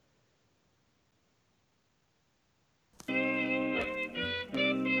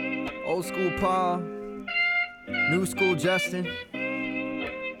Old school Paul, new school Justin.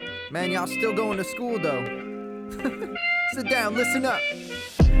 Man, y'all still going to school though. Sit down, listen up.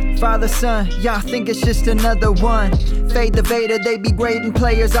 Father, son, y'all think it's just another one. Fade the Vader, they be grading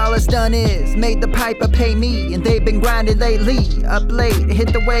players, all it's done is made the piper pay me, and they've been grinding lately. Up late,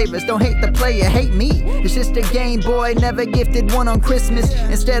 hit the waivers, don't hate the player, hate me. It's just a game, boy, never gifted one on Christmas.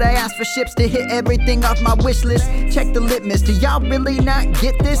 Instead I asked for ships to hit everything off my wish list. Check the litmus, do y'all really not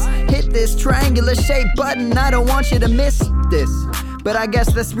get this? Hit this triangular shaped button, I don't want you to miss this. But I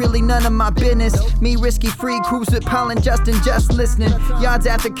guess that's really none of my business. Me risky free, cruise with Paul and Justin just listening. Yards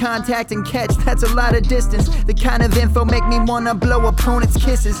after contact and catch, that's a lot of distance. The kind of info make me wanna blow opponents'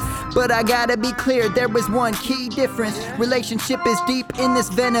 kisses. But I gotta be clear, there is one key difference. Relationship is deep in this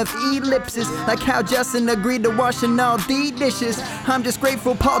vein of ellipses. Like how Justin agreed to washing all the dishes. I'm just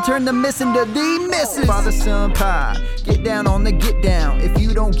grateful Paul turned the miss into the misses. Father, son, pie, get down on the get down. If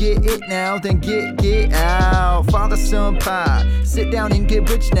you don't get it now, then get out. Father, son, pie, sit down and get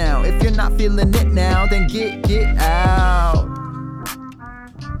rich now. If you're not feeling it now, then get out.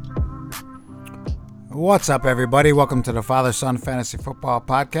 What's up, everybody? Welcome to the Father Son Fantasy Football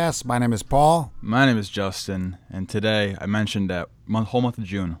Podcast. My name is Paul. My name is Justin, and today I mentioned that whole month of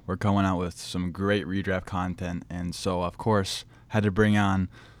June we're going out with some great redraft content, and so of course had to bring on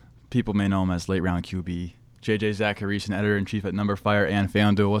people may know him as Late Round QB, JJ Zachariason, editor-in-chief at Number Fire and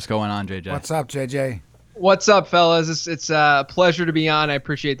FanDuel. What's going on, JJ? What's up, JJ? What's up, fellas? It's a pleasure to be on. I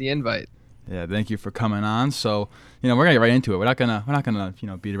appreciate the invite. Yeah, thank you for coming on. So, we're gonna get right into it. We're not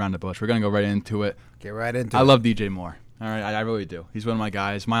gonna beat around the bush. We're gonna go right into it. Get right into it. I love DJ Moore. All right, I really do. He's one of my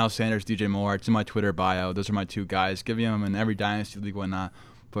guys. Miles Sanders, DJ Moore. It's in my Twitter bio. Those are my two guys. Give him in every dynasty league, whatnot.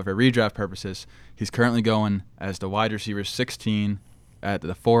 But for redraft purposes, he's currently going as the wide receiver 16 at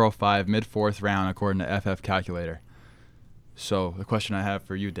the 405 mid-fourth round, according to FF Calculator. So the question I have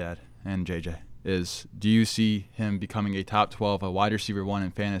for you, Dad, and JJ, is do you see him becoming a top 12, a wide receiver 1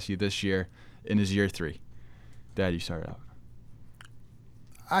 in fantasy this year in his year 3? Dad, you started out.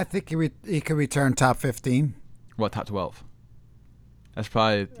 I think he could return top 15. What, top 12? That's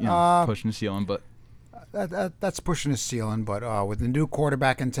probably pushing the ceiling, but that's pushing the ceiling. But with the new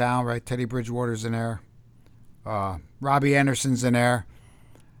quarterback in town, right? Teddy Bridgewater's in there. Robbie Anderson's in there.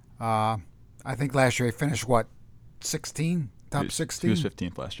 I think last year he finished 16, top 16. He was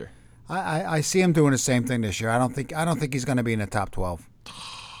 15th last year. I see him doing the same thing this year. I don't think he's going to be in the top 12.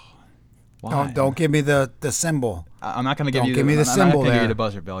 Why? Don't give me the symbol. I'm not going to give you. Give me the symbol I'm not there. give you the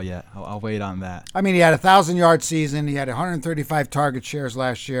buzzer bell yet. I'll wait on that. I mean, he had a 1,000-yard season. He had 135 target shares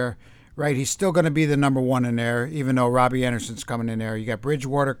last year. Right, he's still going to be the number 1 in there, even though Robbie Anderson's coming in there. You got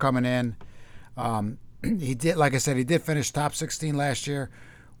Bridgewater coming in. He did, like I said, he did finish top 16 last year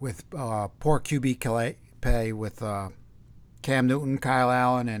with poor QB pay with Cam Newton, Kyle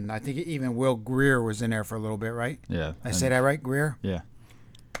Allen, and I think even Will Greer was in there for a little bit, right? Yeah. I say that right, Greer? Yeah.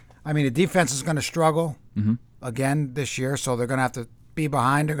 I mean, the defense is going to struggle again this year, so they're going to have to be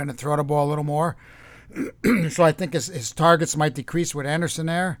behind. They're going to throw the ball a little more. So I think his targets might decrease with Anderson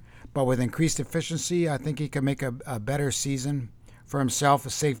there, but with increased efficiency, I think he can make a better season for himself, a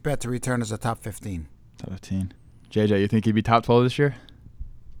safe bet to return as a top 15. Top 15. JJ, you think he'd be top 12 this year?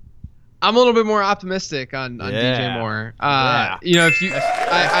 I'm a little bit more optimistic on DJ Moore. If you, correct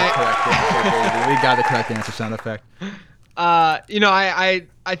answer, we got the correct answer sound effect.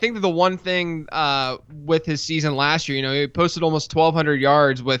 I think that the one thing with his season last year, he posted almost 1,200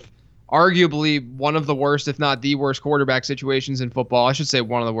 yards with arguably one of the worst, if not the worst, quarterback situations in football. I should say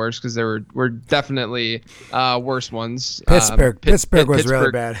one of the worst because there were definitely worse ones. Pittsburgh was really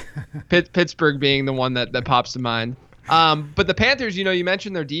bad. Pittsburgh being the one that pops to mind. But the Panthers, you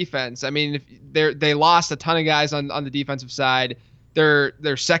mentioned their defense. I mean, if they lost a ton of guys on the defensive side.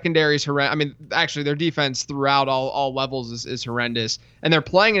 Their secondary is horrendous. I mean, actually, their defense throughout all levels is horrendous. And they're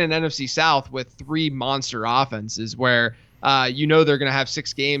playing in an NFC South with 3 monster offenses where they're going to have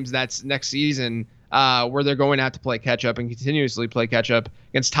 6 games that's next season where they're going to have to play catch-up and continuously play catch-up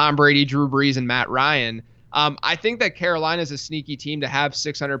against Tom Brady, Drew Brees, and Matt Ryan. I think that Carolina is a sneaky team to have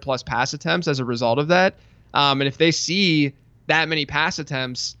 600-plus pass attempts as a result of that. And if they see that many pass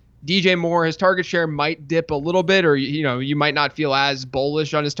attempts, DJ Moore, his target share might dip a little bit, or you might not feel as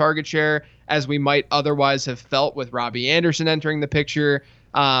bullish on his target share as we might otherwise have felt with Robbie Anderson entering the picture.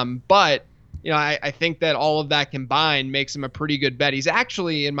 But I think that all of that combined makes him a pretty good bet. He's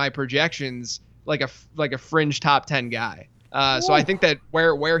actually in my projections like a fringe top 10 guy. So I think that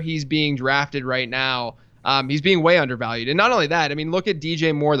where he's being drafted right now, he's being way undervalued. And not only that, I mean, look at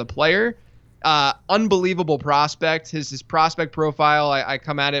DJ Moore, the player. Unbelievable prospect. His prospect profile, I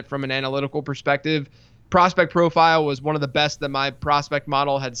come at it from an analytical perspective. prospect profile was one of the best that my prospect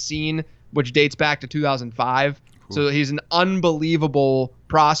model had seen, which dates back to 2005. Cool. So he's an unbelievable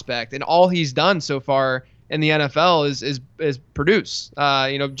prospect, and all he's done so far in the NFL is produce.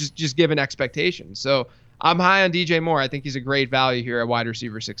 Just given expectations. So I'm high on DJ Moore. I think he's a great value here at wide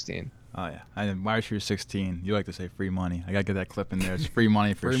receiver 16. Oh, yeah. Wide receiver 16. You like to say free money. I got to get that clip in there. It's free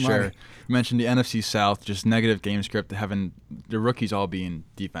money for sure. Money. You mentioned the NFC South, just negative game script, having the rookies all being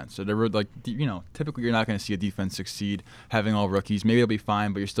defense. So they're like, typically you're not going to see a defense succeed having all rookies. Maybe it'll be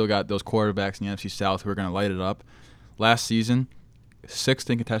fine, but you still got those quarterbacks in the NFC South who are going to light it up. Last season, 6th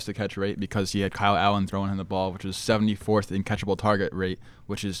in contested catch rate because he had Kyle Allen throwing him the ball, which was 74th in catchable target rate,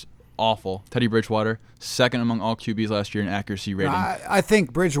 which is awful. Teddy Bridgewater, 2nd among all QBs last year in accuracy rating. I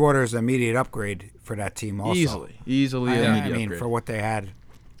think Bridgewater is an immediate upgrade for that team also. Easily an immediate upgrade. For what they had.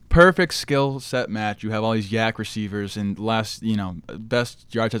 Perfect skill set match. You have all these yak receivers, and best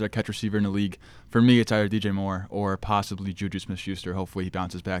yards after catch receiver in the league. For me, it's either DJ Moore or possibly Juju Smith-Schuster. Hopefully he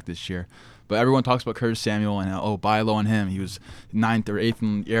bounces back this year. But everyone talks about Curtis Samuel and, buy low on him. He was 9th or 8th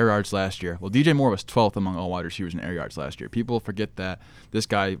in air yards last year. Well, DJ Moore was 12th among all wide receivers in air yards last year. People forget that this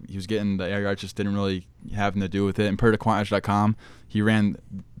guy, he was getting the air yards, just didn't really have to do with it. And per quantedge.com, he ran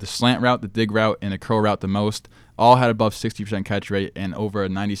the slant route, the dig route, and the curl route the most. All had above 60% catch rate and over a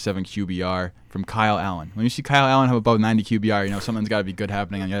 97 QBR from Kyle Allen. When you see Kyle Allen have above 90 QBR, something's got to be good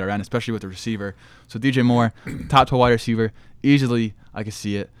happening on the other end, especially with the receiver. So DJ Moore, top 12 wide receiver, easily I can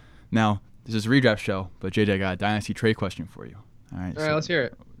see it. Now, this is a redraft show, but JJ, I got a dynasty trade question for you. All right, let's hear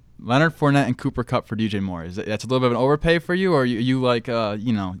it. Leonard Fournette and Cooper Kupp for DJ Moore. That's a little bit of an overpay for you, or you like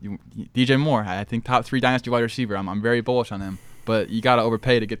DJ Moore? I think top 3 dynasty wide receiver. I'm very bullish on him. But you got to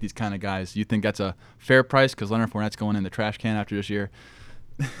overpay to get these kind of guys. You think that's a fair price because Leonard Fournette's going in the trash can after this year?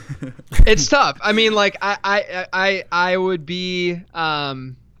 It's tough. I mean, like I would be.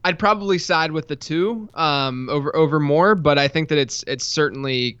 I'd probably side with the 2 over Moore, but I think that it's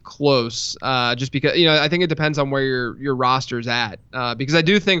certainly close. Just because I think it depends on where your roster's at. Because I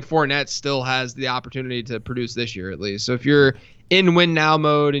do think Fournette still has the opportunity to produce this year at least. So if you're in win now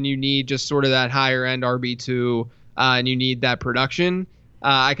mode and you need just sort of that higher end RB2. And you need that production,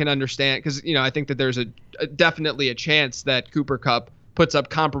 I can understand because I think that there's definitely a chance that Cooper Kupp puts up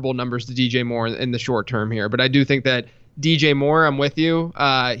comparable numbers to DJ Moore in the short term here. But I do think that DJ Moore, I'm with you.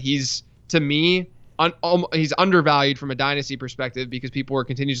 He's to me he's undervalued from a dynasty perspective because people are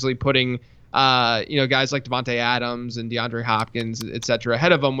continuously putting guys like Devontae Adams and DeAndre Hopkins, et cetera,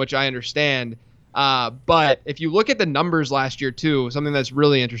 ahead of him, which I understand. But if you look at the numbers last year too, something that's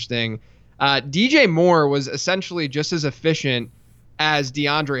really interesting. DJ Moore was essentially just as efficient as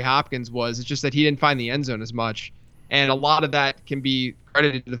DeAndre Hopkins was. It's just that he didn't find the end zone as much. And a lot of that can be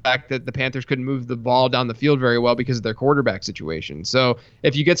credited to the fact that the Panthers couldn't move the ball down the field very well because of their quarterback situation. So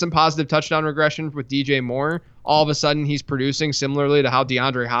if you get some positive touchdown regression with DJ Moore, all of a sudden he's producing similarly to how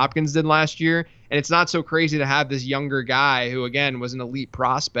DeAndre Hopkins did last year. And it's not so crazy to have this younger guy who, again, was an elite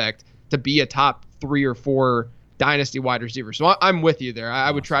prospect to be a top 3 or 4 dynasty wide receiver. So I'm with you there. I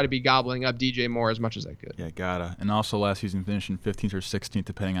would try to be gobbling up DJ Moore as much as I could. Yeah, gotta. And also last season finishing 15th or 16th,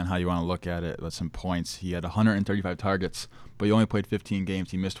 depending on how you want to look at it, with some points. He had 135 targets, but he only played 15 games.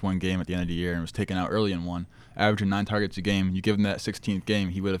 He missed 1 game at the end of the year and was taken out early in one, averaging 9 targets a game. You give him that 16th game,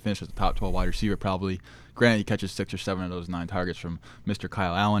 he would have finished as a top 12 wide receiver probably. Granted, he catches 6 or 7 of those 9 targets from Mr.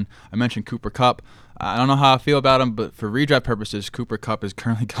 Kyle Allen. I mentioned Cooper Kupp. I don't know how I feel about him, but for redraft purposes, Cooper Kupp is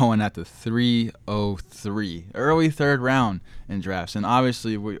currently going at the 303, early 3rd round in drafts. And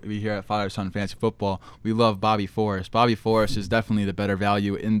obviously, we here at Father Son Fantasy Football, we love Bobby Forrest. Bobby Forrest is definitely the better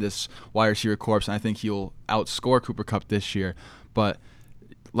value in this wide receiver corps, and I think he'll outscore Cooper Kupp this year. But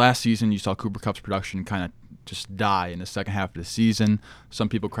last season, you saw Cooper Kupp's production kind of just die in the second half of the season. Some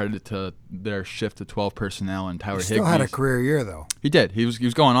people credit it to their shift to 12 personnel and Tyler Higbee. Still had a career year though. He did. He was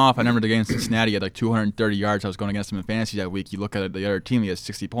going off. I remember the game in Cincinnati. He had like 230 yards. I was going against him in fantasy that week. You look at the other team, he has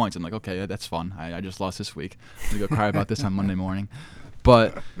 60 points. I'm like, okay, that's fun. I just lost this week. I'm going to go cry about this on Monday morning.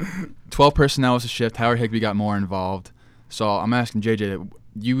 But 12 personnel was a shift. Tyler Higbee got more involved. So I'm asking JJ,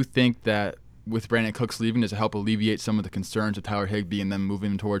 you think that with Brandon Cooks leaving, does it help alleviate some of the concerns of Tyler Higbee and then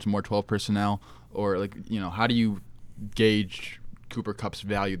moving towards more 12 personnel? Or, how do you gauge Cooper Kupp's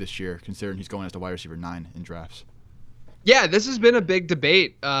value this year, considering he's going as the wide receiver 9 in drafts? Yeah, this has been a big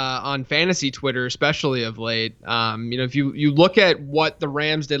debate on fantasy Twitter, especially of late. If you look at what the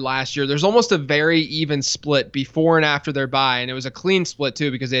Rams did last year, there's almost a very even split before and after their bye. And it was a clean split,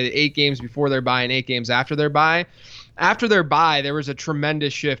 too, because they had 8 games before their bye and 8 games after their bye. After their bye, there was a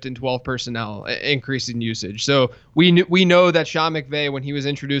tremendous shift in 12 personnel, increase in usage. So we know that Sean McVay, when he was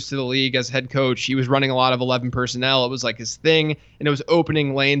introduced to the league as head coach, he was running a lot of 11 personnel. It was like his thing, and it was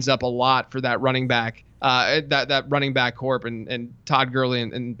opening lanes up a lot for that running back that running back corp and Todd Gurley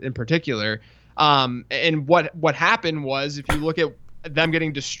in particular. And what happened was, if you look at them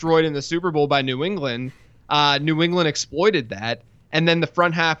getting destroyed in the Super Bowl by New England exploited that. And then the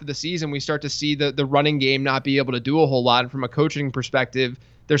front half of the season, we start to see the running game not be able to do a whole lot. And from a coaching perspective,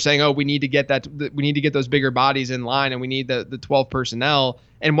 they're saying, oh, we need to get those bigger bodies in line, and we need the 12 personnel.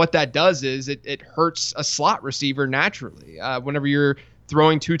 And what that does is it hurts a slot receiver naturally. Whenever you're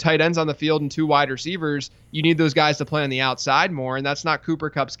throwing 2 tight ends on the field and 2 wide receivers, you need those guys to play on the outside more, and that's not Cooper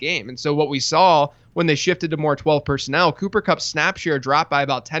Kupp's game. And so what we saw when they shifted to more 12 personnel, Cooper Kupp's snap share dropped by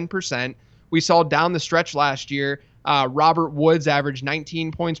about 10%. We saw down the stretch last year, Robert Woods averaged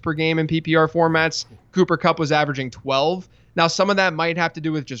 19 points per game in PPR formats. Cooper Kupp was averaging 12. Now, some of that might have to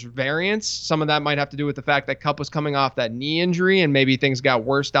do with just variance. Some of that might have to do with the fact that Kupp was coming off that knee injury and maybe things got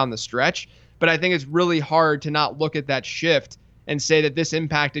worse down the stretch. But I think it's really hard to not look at that shift and say that this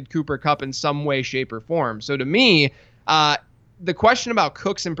impacted Cooper Kupp in some way, shape, or form. So to me, the question about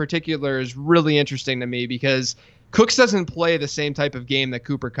Cooks in particular is really interesting to me, because Cooks doesn't play the same type of game that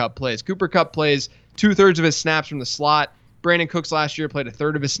Cooper Kupp plays. Cooper Kupp plays 2/3 of his snaps from the slot. Brandon Cooks last year played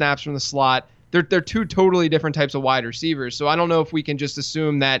 1/3 of his snaps from the slot. They're 2 totally different types of wide receivers. So I don't know if we can just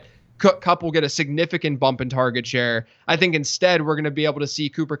assume that Kupp will get a significant bump in target share. I think instead we're going to be able to see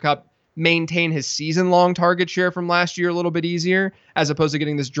Cooper Kupp maintain his season-long target share from last year a little bit easier, as opposed to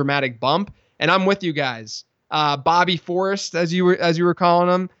getting this dramatic bump. And I'm with you guys. Bobby Forrest, as you were calling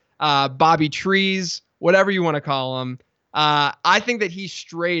him, Bobby Trees, whatever you want to call him. I think that he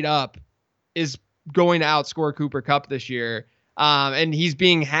straight up is going to outscore Cooper Kupp this year. And he's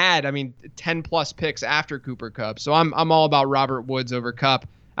being had, 10 plus picks after Cooper Kupp. So I'm all about Robert Woods over Kupp.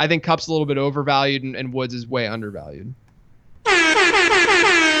 I think Kupp's a little bit overvalued and Woods is way undervalued.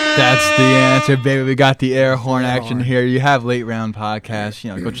 That's the answer, baby. We got the air horn action here. You have Late Round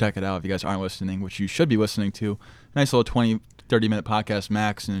Podcast. Go check it out if you guys aren't listening, which you should be listening to. Nice little 20, 30-minute podcast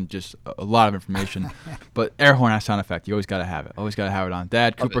max, and just a lot of information. But air horn has sound effect. You always got to have it. Always got to have it on.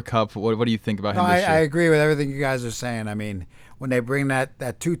 Dad, Cooper Kupp, what do you think about him this year? I agree with everything you guys are saying. When they bring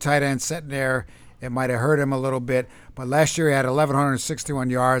that 2 tight ends sitting there, it might have hurt him a little bit. But last year he had 1,161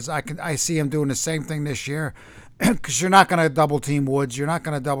 yards. I see him doing the same thing this year, because you're not going to double team Woods. You're not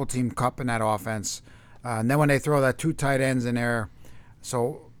going to double team Kupp in that offense. And then when they throw that 2 tight ends in there,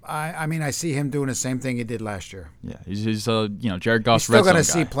 so I see him doing the same thing he did last year. Yeah, he's Jared Goff's still going to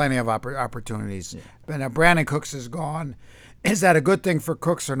see guy. plenty of opportunities. Yeah. But Brandon Cooks is gone. Is that a good thing for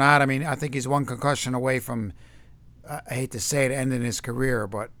Cooks or not? I think he's 1 concussion away from, I hate to say it, ending his career,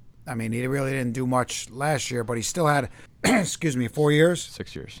 but he really didn't do much last year, but he still had, 4 years?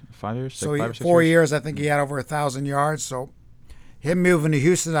 6 years. 5 years? So 5 or 6 4 years, I think he had over 1,000 yards. So him moving to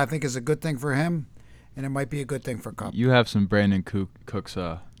Houston, I think, is a good thing for him, and it might be a good thing for Kupp. You have some Brandon Cooks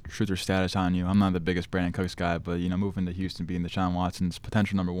truther status on you. I'm not the biggest Brandon Cooks guy, but moving to Houston, being Deshaun Watson's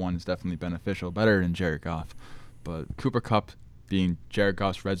potential number 1 is definitely beneficial, better than Jared Goff. But Cooper Kupp, being Jared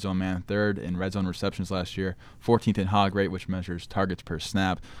Goff's red zone man, 3rd in red zone receptions last year, 14th in hog rate, which measures targets per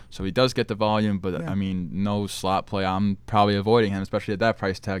snap. So he does get the volume, but no slot play. I'm probably avoiding him, especially at that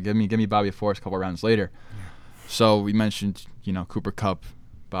price tag. Give me Bobby Forrest a couple rounds later. Yeah. So we mentioned, Cooper Kupp,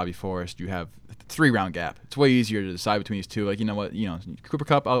 Bobby Forrest. You have a 3-round gap. It's way easier to decide between these two. Cooper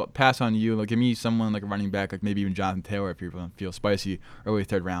Kupp, I'll pass on you. Give me someone like a running back, like maybe even Jonathan Taylor if you're going to feel spicy, early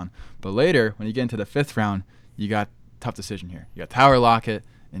 3rd round. But later, when you get into the 5th round, you got tough decision here. You got Tyler Lockett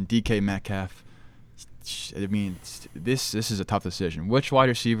and DK Metcalf. This is a tough decision. Which wide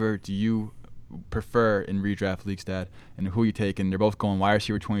receiver do you prefer in redraft leagues, Dad, and who you take? And they're both going wide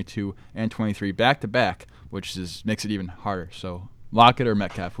receiver 22 and 23 back to back, which makes it even harder. So Lockett or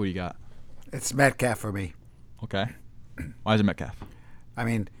Metcalf, who do you got? It's Metcalf for me. Okay. Why is it Metcalf?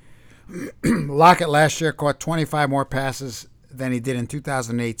 Lockett last year caught 25 more passes than he did in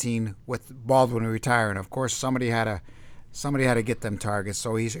 2018 with Baldwin retiring. Of course, somebody had to get them targets.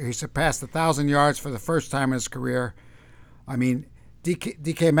 So he surpassed 1,000 yards for the first time in his career.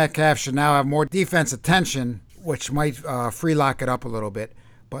 DK Metcalf should now have more defense attention, which might free Lockett up a little bit.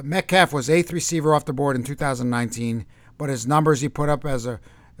 But Metcalf was 8th receiver off the board in 2019, but his numbers he put up as a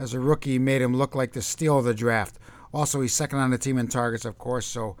rookie made him look like the steal of the draft. Also, he's 2nd on the team in targets, of course.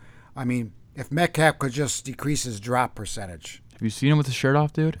 So, if Metcalf could just decrease his drop percentage. Have you seen him with his shirt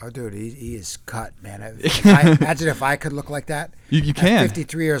off, dude? Oh, dude, he is cut, man. Imagine if I could look like that. You can. At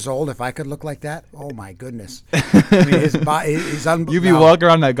 53 years old, if I could look like that. Oh, my goodness. His body is unbelievable. You'd be walking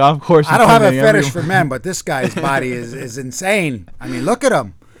around that golf course. I don't have a fetish for men, but this guy's body is insane. Look at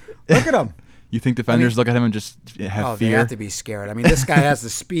him. Look at him. You think defenders look at him and just have They fear? have to be scared. I mean, this guy has the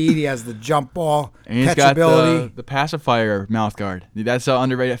speed. He has the jump ball, And he's got catchability. the pacifier mouth guard. That's an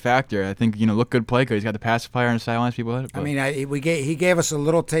underrated factor. I think, look good play because he's got the pacifier and silence people. I mean, he gave us a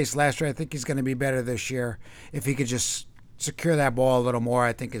little taste last year. I think he's going to be better this year. If he could just secure that ball a little more,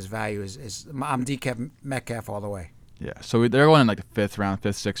 I think his value is I'm DK Metcalf all the way. Yeah, so they're going in like the 5th round,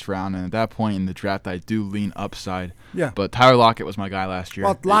 5th, 6th round, and at that point in the draft, I do lean upside. Yeah. But Tyler Lockett was my guy last year.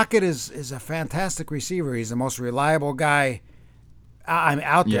 Well, Lockett is a fantastic receiver. He's the most reliable guy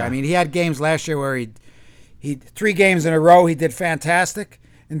out there. Yeah. I mean, he had games last year where he 3 games in a row he did fantastic,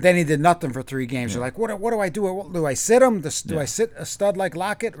 and then he did nothing for 3 games. You're like, what do I do? Do I sit him? Do I sit a stud like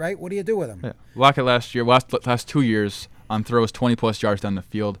Lockett? Right? What do you do with him? Yeah. Lockett last year, last 2 years on throws 20-plus yards down the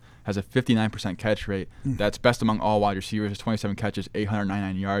field, has a 59% catch rate. That's best among all wide receivers. 27 catches,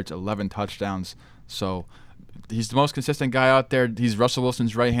 899 yards, 11 touchdowns. So he's the most consistent guy out there. He's Russell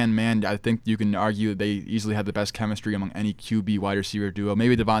Wilson's right-hand man. I think you can argue they easily have the best chemistry among any QB wide receiver duo.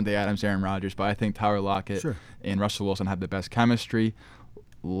 Maybe Devontae Adams, Aaron Rodgers, but I think Tyler Lockett and Russell Wilson have the best chemistry.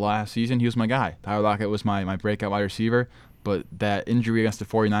 Last season, he was my guy. Tyler Lockett was my breakout wide receiver. But that injury against the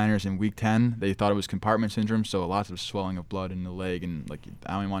 49ers in Week 10, they thought it was compartment syndrome, so lots of swelling of blood in the leg, and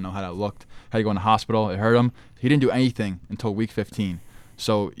I don't even want to know how that looked. Had to go in the hospital. It hurt him. He didn't do anything until Week 15.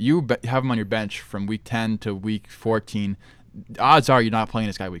 So you have him on your bench from Week 10 to Week 14. Odds are you're not playing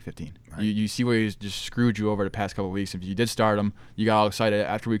this guy Week 15. Right. You see where he's just screwed you over the past couple of weeks. If you did start him, you got all excited.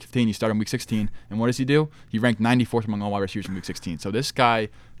 After Week 15, you start him Week 16. And what does he do? He ranked 94th among all wide receivers in Week 16. So this guy,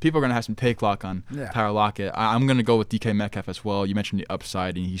 people are going to have some take lock on Tyler Lockett. I'm going to go with DK Metcalf as well. You mentioned the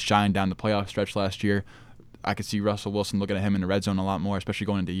upside, and he shined down the playoff stretch last year. I could see Russell Wilson looking at him in the red zone a lot more, especially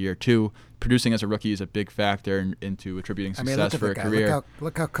going into year 2. Producing as a rookie is a big factor into attributing success for a career.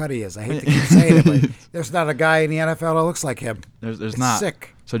 Look how cut he is. I hate to keep saying it, but there's not a guy in the NFL that looks like him. There's not.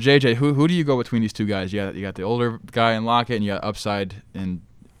 Sick. So JJ, who do you go between these two guys? You got the older guy in Lockett, and you got upside and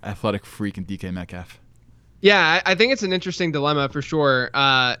athletic freak in DK Metcalf. Yeah, I think it's an interesting dilemma for sure.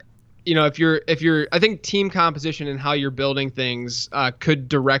 If you're, I think team composition and how you're building things could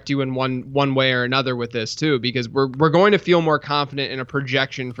direct you in one way or another with this too, because we're going to feel more confident in a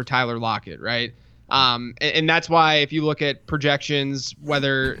projection for Tyler Lockett, right? And that's why if you look at projections,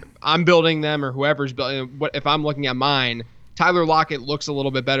 whether I'm building them or whoever's building, if I'm looking at mine, Tyler Lockett looks a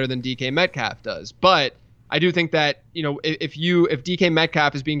little bit better than DK Metcalf does. But I do think that if DK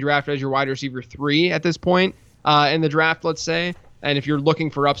Metcalf is being drafted as your wide receiver 3 at this point in the draft, let's say. And if you're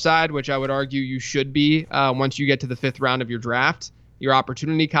looking for upside, which I would argue you should be once you get to the 5th round of your draft, your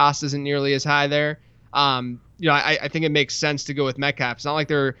opportunity cost isn't nearly as high there. I think it makes sense to go with Metcalf. It's not like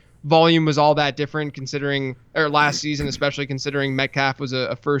their volume was all that different last season, especially considering Metcalf was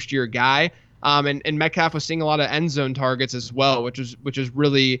a first-year guy. And Metcalf was seeing a lot of end zone targets as well, which is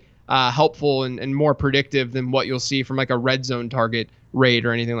really helpful and more predictive than what you'll see from like a red zone target rate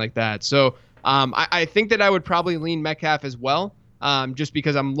or anything like that. So I think that I would probably lean Metcalf as well. Just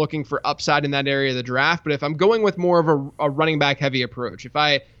because I'm looking for upside in that area of the draft. But if I'm going with more of a running back heavy approach, if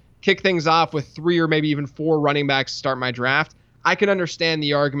I kick things off with 3 or maybe even 4 running backs to start my draft, I can understand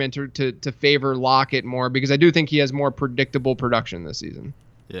the argument to favor Lockett more because I do think he has more predictable production this season.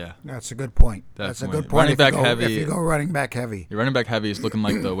 Yeah. That's a good point. Definitely. That's a good point. Running back heavy. If you go running back heavy. Your running back heavy is looking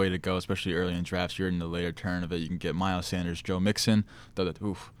like the way to go, especially early in drafts. You're in the later turn of it. You can get Miles Sanders, Joe Mixon.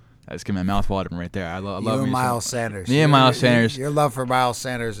 That's getting my mouth watering right there. I love you and Miles Sanders. Me and Miles Sanders. Your love for Miles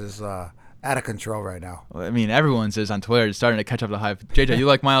Sanders is out of control right now. Well, I mean, everyone's is on Twitter. It's starting to catch up to the hype. JJ, you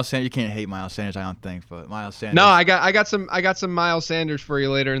like Miles Sanders? You can't hate Miles Sanders, I don't think, but Miles Sanders. No, I got some Miles Sanders for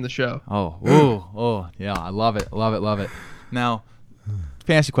you later in the show. Oh, yeah, I love it. Now,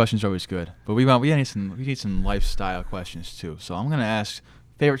 fantasy questions are always good, but we need some lifestyle questions too. So I'm gonna ask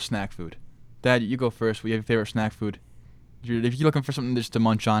favorite snack food. Dad, you go first. We have your favorite snack food. If you're looking for something just to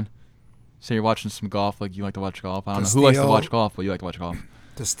munch on, say you're watching some golf, like you like to watch golf. I don't know who likes to watch golf, but you like to watch golf.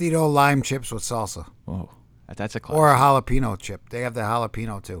 Tostito lime chips with salsa. Oh, that's a classic. Or a jalapeno chip. They have the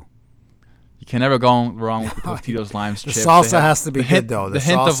jalapeno too. You can never go wrong with Tostitos lime chips. The salsa has to be good though. The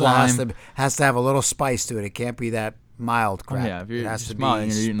hint of salsa lime has to have a little spice to it. It can't be that mild crap. Oh, yeah, if you're it has to mild be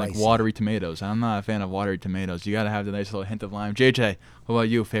and you're eating spicy. like watery tomatoes. I'm not a fan of watery tomatoes. You got to have the nice little hint of lime. JJ, what about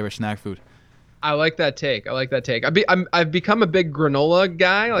you? Favorite snack food? I like that take. I've become a big granola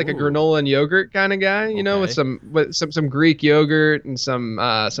guy, like a granola and yogurt kind of guy. With some Greek yogurt and some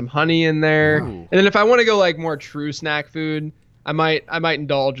honey in there. Ooh. And then if I want to go like more true snack food, I might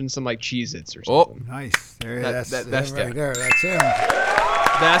indulge in some like Cheez-Its or something. Oh, nice. That's that's right there. That's him.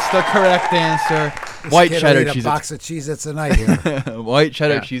 That's the correct answer. This White kid cheddar will eat a Cheez-Its. box of Cheez-Its a night here. White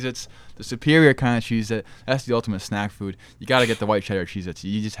cheddar Yeah. Cheez-Its. the superior kind of Cheez-It. That's the ultimate snack food. You got to get the white cheddar Cheez-Its.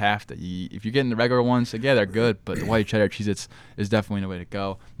 You just have to. If you're getting the regular ones, yeah, they're good, but the white cheddar Cheez-Its is definitely the way to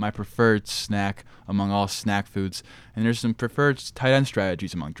go. My preferred snack among all snack foods. And there's some preferred tight end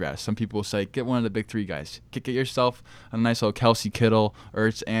strategies among drafts. Some people will say, get one of the big three guys. Get yourself a nice little Kelsey Kittle,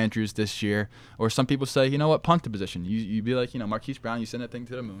 Ertz, Andrews this year. Or some people say, you know what, punt the position. You be like, Marquise Brown, you send that thing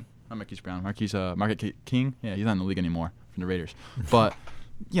to the moon. Not Marquise Brown. Market King. Yeah, he's not in the league anymore from the Raiders. But,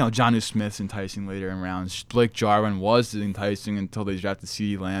 Jonnu Smith's enticing later in rounds. Blake Jarwin was enticing until they drafted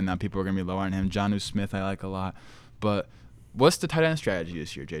CeeDee Lamb. Now people are going to be lower on him. Jonnu Smith I like a lot. But what's the tight end strategy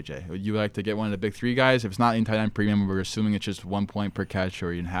this year, JJ? Would you like to get one of the big three guys? If it's not in tight end premium, we're assuming it's just 1 point per catch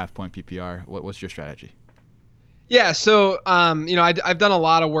or even half-point PPR. What's your strategy? Yeah, so I've done a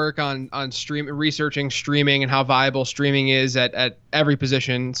lot of work on researching streaming and how viable streaming is at every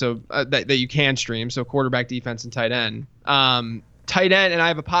position, so that you can stream. So quarterback, defense, and tight end. Tight end, and I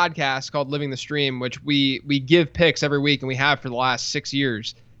have a podcast called Living the Stream, which we give picks every week, and we have for the last 6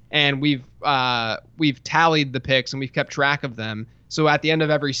 years. And we've tallied the picks and we've kept track of them. So at the end of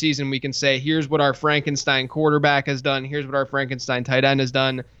every season, we can say, here's what our Frankenstein quarterback has done, here's what our Frankenstein tight end has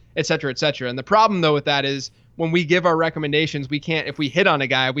done, et cetera, et cetera. And the problem, though, with that is when we give our recommendations, we can't, if we hit on a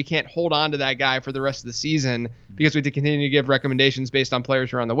guy, we can't hold on to that guy for the rest of the season because we have to continue to give recommendations based on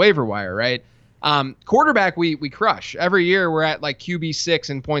players who are on the waiver wire, right? Quarterback, we crush. Every year we're at like QB6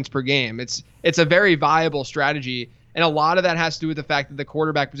 in points per game. It's a very viable strategy. And a lot of that has to do with the fact that the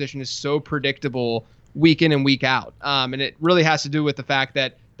quarterback position is so predictable week in and week out. And it really has to do with the fact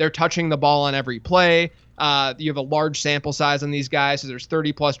that they're touching the ball on every play. You have a large sample size on these guys, so there's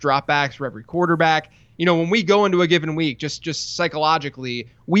 30-plus dropbacks for every quarterback. When we go into a given week, just psychologically,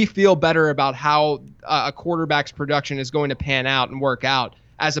 we feel better about how a quarterback's production is going to pan out and work out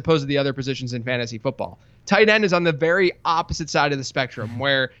as opposed to the other positions in fantasy football. Tight end is on the very opposite side of the spectrum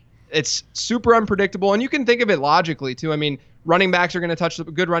where it's super unpredictable, and you can think of it logically too. I mean, running backs are going to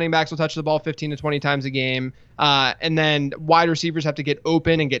good running backs will touch the ball 15 to 20 times a game, and then wide receivers have to get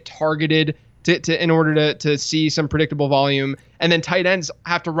open and get targeted to in order to see some predictable volume, and then tight ends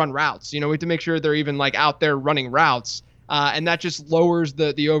have to run routes. We have to make sure they're even like out there running routes, and that just lowers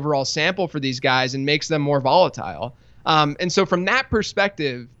the overall sample for these guys and makes them more volatile. And so from that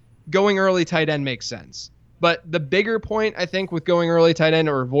perspective, going early tight end makes sense. But the bigger point, I think, with going early tight end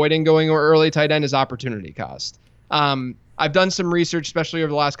or avoiding going early tight end is opportunity cost. I've done some research, especially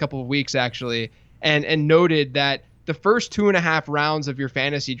over the last couple of weeks, actually, and noted that the first 2.5 rounds of your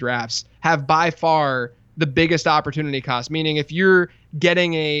fantasy drafts have by far the biggest opportunity cost, meaning if you're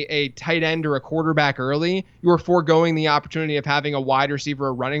getting a tight end or a quarterback early, you're foregoing the opportunity of having a wide receiver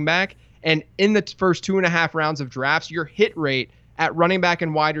or running back. And in the first 2.5 rounds of drafts, your hit rate at running back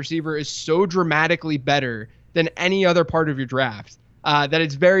and wide receiver is so dramatically better than any other part of your draft that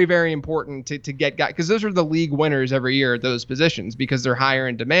it's very, very important to get guys, because those are the league winners every year at those positions because they're higher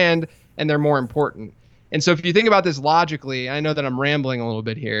in demand and they're more important. And so if you think about this logically, I know that I'm rambling a little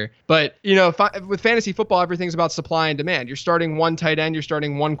bit here, but with fantasy football, everything's about supply and demand. You're starting one tight end, you're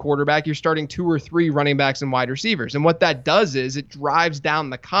starting one quarterback, you're starting 2 or 3 running backs and wide receivers. And what that does is it drives down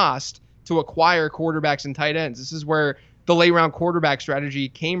the cost to acquire quarterbacks and tight ends. This is where the late round quarterback strategy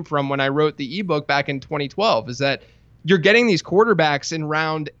came from when I wrote the ebook back in 2012, is that you're getting these quarterbacks in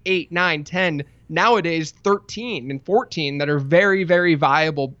round 8, 9, 10, nowadays 13 and 14 that are very, very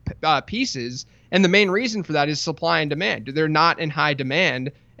viable pieces. And the main reason for that is supply and demand. They're not in high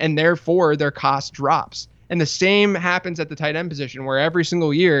demand, and therefore their cost drops. And the same happens at the tight end position, where every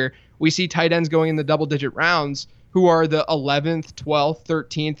single year we see tight ends going in the double-digit rounds who are the 11th, 12th,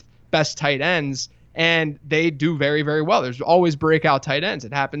 13th best tight ends, and they do very, very well. There's always breakout tight ends.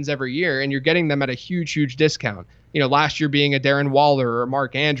 It happens every year, and you're getting them at a huge, huge discount. Last year being a Darren Waller or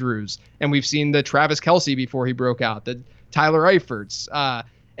Mark Andrews, and we've seen the Travis Kelce before he broke out, the Tyler Eiferts.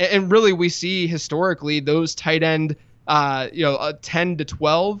 And really, we see historically those tight end, 10 to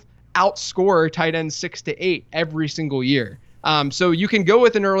 12 outscore tight end 6 to 8 every single year. So you can go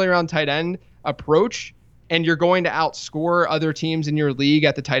with an early round tight end approach, and you're going to outscore other teams in your league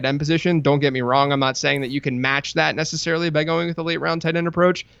at the tight end position. Don't get me wrong. I'm not saying that you can match that necessarily by going with a late round tight end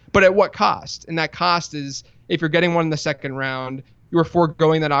approach, but at what cost? And that cost is, if you're getting one in the second round, you're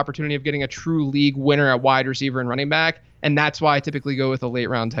foregoing that opportunity of getting a true league winner at wide receiver and running back. And that's why I typically go with a late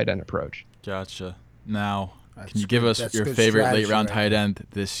round tight end approach. Gotcha. Now, can you give us your favorite late round tight end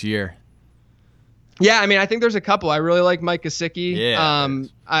this year? Yeah, I mean, I think there's a couple. I really like Mike Gesicki. Yeah.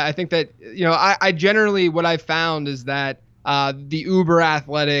 I think that, I generally, what I've found is that the uber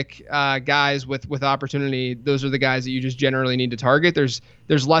athletic guys with opportunity, those are the guys that you just generally need to target. There's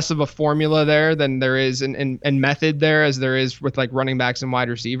less of a formula there than there is in method there as there is with like running backs and wide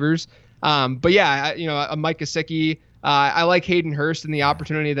receivers. But yeah, a Mike Gesicki. I like Hayden Hurst and the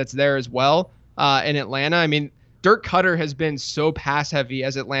opportunity that's there as well in Atlanta. I mean, Dirk Cutter has been so pass heavy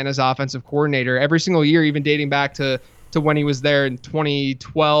as Atlanta's offensive coordinator every single year, even dating back to when he was there in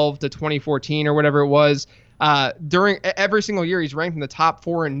 2012 to 2014 or whatever it was. During every single year, he's ranked in the top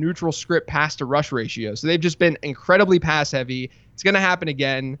 4 in neutral script pass to rush ratio. So they've just been incredibly pass heavy. It's going to happen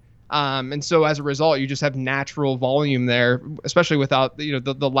again. And so as a result, you just have natural volume there, especially without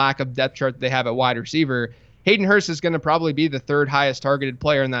the lack of depth chart that they have at wide receiver. Hayden Hurst is going to probably be the 3rd highest targeted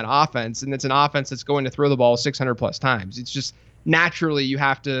player in that offense, and it's an offense that's going to throw the ball 600 plus times. It's just naturally you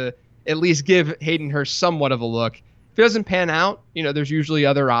have to at least give Hayden Hurst somewhat of a look. If it doesn't pan out, there's usually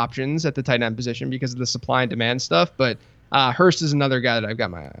other options at the tight end position because of the supply and demand stuff, but Hurst is another guy that I've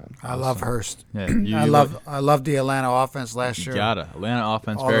got my eye on. I love Hurst. Yeah, I love the Atlanta offense last year. Atlanta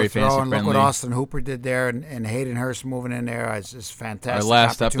offense, All very the fantasy throwing, friendly. Look what Austin Hooper did there, and Hayden Hurst moving in there is fantastic. Our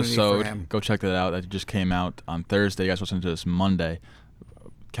last opportunity for him. episode, go check that out. That just came out on Thursday. You guys listen to this Monday.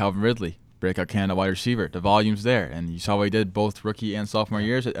 Calvin Ridley, breakout Canada wide receiver. The volume's there, and you saw what he did both rookie and sophomore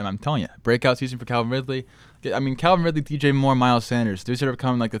years. And I'm telling you, breakout season for Calvin Ridley. I mean, Calvin Ridley, DJ Moore, Miles Sanders. These are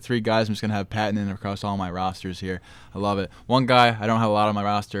becoming like the 3 guys I'm just going to have patented across all my rosters here. I love it. One guy I don't have a lot on my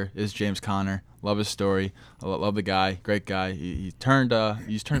roster is James Conner. Love his story. I love the guy. Great guy. He's turned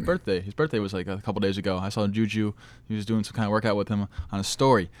birthday. His birthday was like a couple days ago. I saw Juju. He was doing some kind of workout with him on a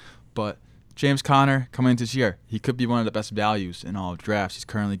story. But James Conner coming into this year, he could be one of the best values in all of drafts. He's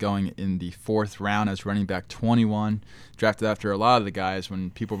currently going in the 4th round as running back 21. Drafted after a lot of the guys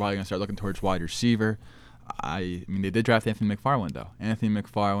when people are probably going to start looking towards wide receiver. I mean, they did draft Anthony McFarland, though. Anthony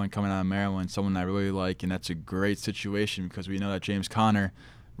McFarland coming out of Maryland, someone I really like, and that's a great situation because we know that James Conner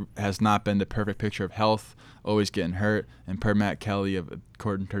has not been the perfect picture of health, always getting hurt. And per Matt Kelly,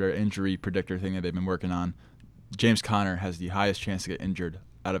 according to their injury predictor thing that they've been working on, James Conner has the highest chance to get injured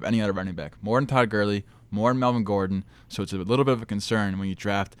out of any other running back. More than Todd Gurley, more than Melvin Gordon. So it's a little bit of a concern when you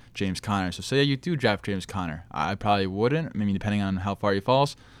draft James Conner. So say you do draft James Conner. I probably wouldn't, maybe depending on how far he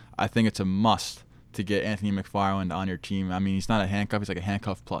falls. I think it's a must to get Anthony McFarland on your team. I mean, he's not a handcuff. He's like a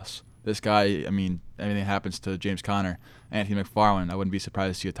handcuff plus. This guy, I mean, anything happens to James Conner, Anthony McFarland, I wouldn't be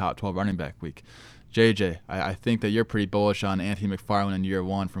surprised to see a top 12 running back week. JJ, I think that you're pretty bullish on Anthony McFarland in year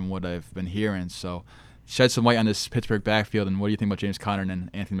 1 from what I've been hearing. So shed some light on this Pittsburgh backfield, and what do you think about James Conner and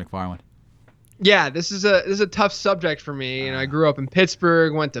Anthony McFarland? Yeah, this is a tough subject for me. I grew up in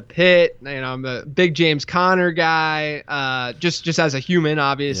Pittsburgh, went to Pitt. I'm a big James Conner guy, just as a human,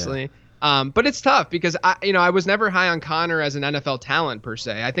 obviously. Yeah. But it's tough because I was never high on Conner as an NFL talent per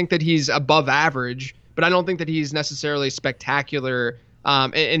se. I think that he's above average, but I don't think that he's necessarily spectacular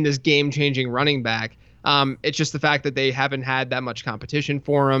in this game-changing running back. It's just the fact that they haven't had that much competition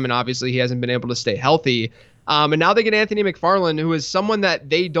for him, and obviously he hasn't been able to stay healthy. And now they get Anthony McFarland, who is someone that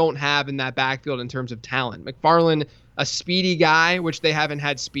they don't have in that backfield in terms of talent. McFarland, a speedy guy, which they haven't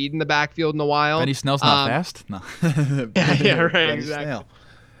had speed in the backfield in a while. Benny Snell's not fast? No. yeah, right, exactly. Snell.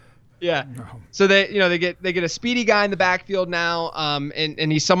 Yeah. No. So they get a speedy guy in the backfield now,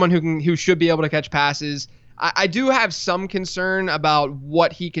 and he's someone who should be able to catch passes. I do have some concern about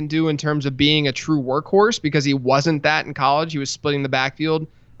what he can do in terms of being a true workhorse because he wasn't that in college. He was splitting the backfield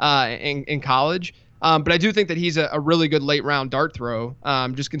in college. But I do think that he's a really good late round dart throw.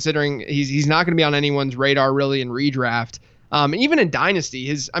 Just considering he's not going to be on anyone's radar really in redraft. Even in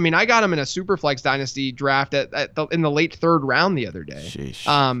Dynasty, I got him in a Superflex Dynasty draft in the late 3rd round the other day.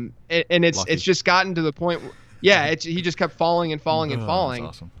 Sheesh. And it's just gotten to the point. He just kept falling and falling and falling.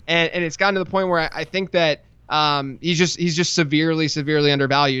 That's awesome. And it's gotten to the point where I think that he's just severely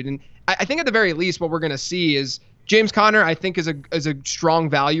undervalued. And I think at the very least, what we're going to see is James Conner, I think, is a strong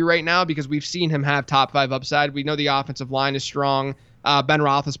value right now because we've seen him have top 5 upside. We know the offensive line is strong. Ben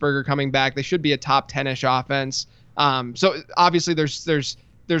Roethlisberger coming back. They should be a top 10-ish offense. So obviously there's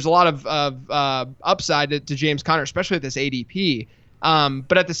a lot of upside to James Conner, especially at this ADP.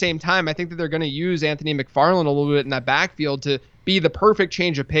 But at the same time, I think that they're going to use Anthony McFarland a little bit in that backfield to be the perfect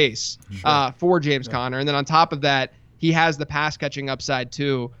change of pace for James Conner. And then on top of that, he has the pass catching upside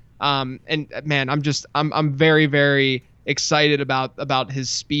too. And man, I'm very, very excited about his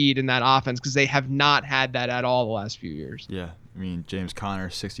speed in that offense because they have not had that at all the last few years. Yeah, I mean, James Conner,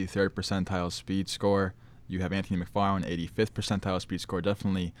 63rd percentile speed score. You have Anthony McFarland, 85th percentile speed score.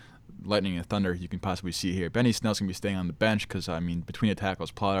 Definitely lightning and thunder you can possibly see here. Benny Snell's going to be staying on the bench because, I mean, between the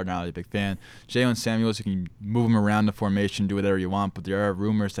tackles, Pollard, not really a big fan. Jalen Samuels, you can move him around the formation, do whatever you want, but there are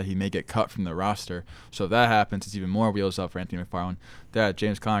rumors that he may get cut from the roster. So if that happens, it's even more wheels up for Anthony McFarland.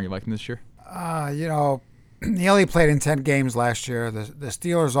 James Conner, you like him this year? He only played in 10 games last year. The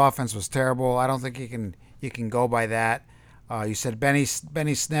Steelers' offense was terrible. I don't think you can go by that. You said Benny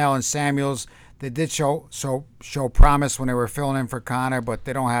Snell and Samuels. They did show promise when they were filling in for Conner, but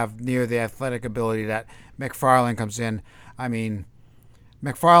they don't have near the athletic ability that McFarland comes in. I mean,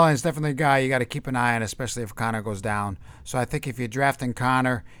 McFarland is definitely a guy you got to keep an eye on, especially if Conner goes down. So I think if you're drafting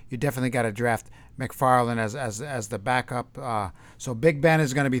Conner, you definitely got to draft McFarland as the backup. So Big Ben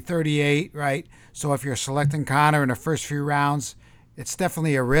is going to be 38, right? So if you're selecting Conner in the first few rounds, it's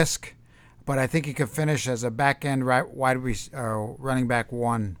definitely a risk. But I think he could finish as a back-end running back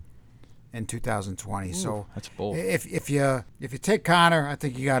 1 in 2020. Ooh, so that's bold. If you take Conner, I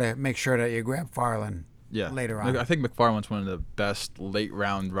think you got to make sure that you grab Farland later on. I think McFarland's one of the best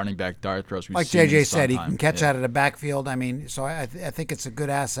late-round running back dart throws we've like seen. Like JJ said, he can catch out of the backfield. I mean, so I think it's a good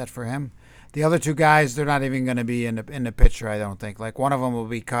asset for him. The other two guys, they're not even going to be in the picture, I don't think. Like one of them will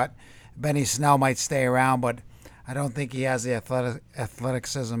be cut. Benny Snell might stay around, but I don't think he has the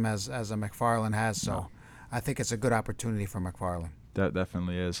athleticism as a McFarland has. So no. I think it's a good opportunity for McFarland. That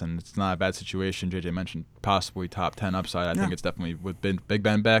definitely is, and it's not a bad situation. JJ mentioned possibly top 10 upside. I think it's definitely with Big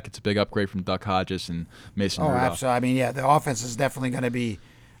Ben back. It's a big upgrade from Duck Hodges and Mason Rudolph. Oh, absolutely. I mean, the offense is definitely going to be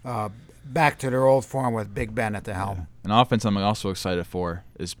back to their old form with Big Ben at the helm. Yeah. An offense I'm also excited for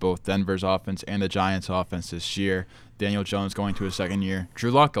is both Denver's offense and the Giants' offense this year. Daniel Jones going to his second year.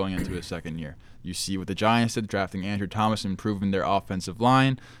 Drew Lock going into his second year. You see what the Giants did, drafting Andrew Thomas and improving their offensive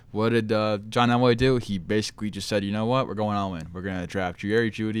line. What did John Elway do? He basically just said, you know what, we're going all in. We're going to draft Jerry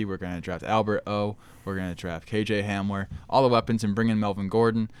Jeudy. We're going to draft Albert O. We're going to draft KJ Hamler. All the weapons and bring in Melvin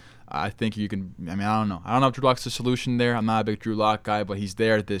Gordon. I think you can. I mean, I don't know. I don't know if Drew Lock's the solution there. I'm not a big Drew Lock guy, but he's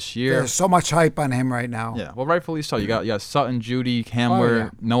there this year. There's so much hype on him right now. Yeah, well, rightfully so. You got Sutton, Jeudy,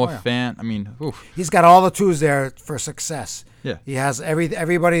 Hamler, Noah Fant. I mean, oof. He's got all the tools there for success. Yeah, he has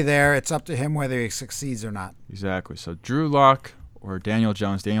everybody there. It's up to him whether he succeeds or not. Exactly. So Drew Lock or Daniel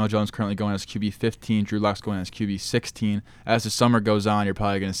Jones. Daniel Jones currently going as QB 15. Drew Lock's going as QB 16. As the summer goes on, you're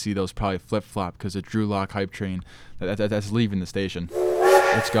probably going to see those probably flip-flop because the Drew Lock hype train that's leaving the station.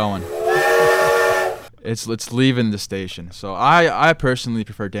 It's going. It's leaving the station. So I personally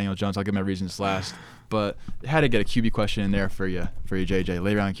prefer Daniel Jones. I'll give my reasons last. But I had to get a QB question in there for you, JJ.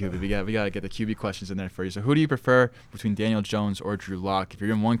 Later on QB, we got to get the QB questions in there for you. So who do you prefer between Daniel Jones or Drew Lock? If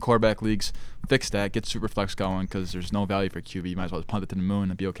you're in one quarterback leagues, fix that. Get Superflex going because there's no value for QB. You might as well just punt it to the moon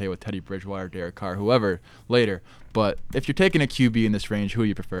and be okay with Teddy Bridgewater, Derek Carr, whoever later. But if you're taking a QB in this range, who do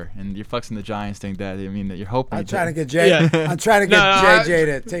you prefer? And you're flexing the Giants thing that that you're hoping. I'm trying to get JJ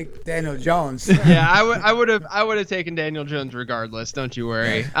to take Daniel Jones. Yeah, I would have taken Daniel Jones regardless. Don't you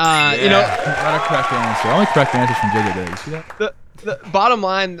worry. Not a correct answer. Only correct answers from JJ today. You see that? The bottom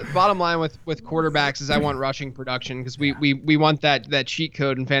line with quarterbacks is I want rushing production because we want that cheat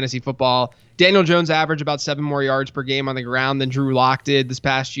code in fantasy football. Daniel Jones averaged about 7 more yards per game on the ground than Drew Lock did this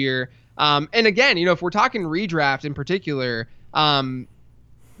past year. And again, if we're talking redraft in particular,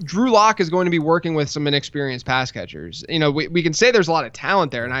 Drew Lock is going to be working with some inexperienced pass catchers. We can say there's a lot of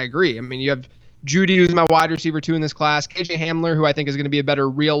talent there, and I agree. I mean, you have Jeudy, who's my wide receiver 2 in this class. KJ Hamler, who I think is going to be a better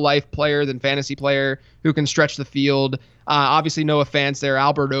real-life player than fantasy player, who can stretch the field. Obviously, Noah Fant there.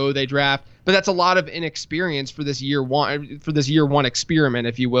 Albert O they draft. But that's a lot of inexperience for this year one experiment,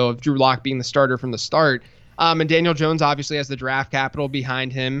 if you will, of Drew Lock being the starter from the start. And Daniel Jones obviously has the draft capital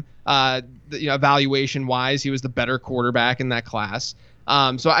behind him. Evaluation-wise, he was the better quarterback in that class.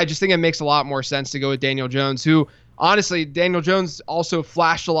 So I just think it makes a lot more sense to go with Daniel Jones, who – honestly, Daniel Jones also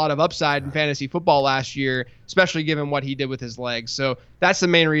flashed a lot of upside in fantasy football last year, especially given what he did with his legs. So that's the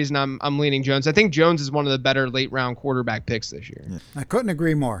main reason I'm leaning Jones. I think Jones is one of the better late-round quarterback picks this year. Yeah. I couldn't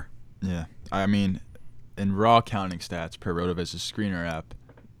agree more. Yeah. I mean, in raw counting stats per RotoViz's screener app,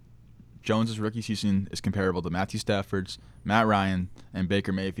 Jones' rookie season is comparable to Matthew Stafford's, Matt Ryan, and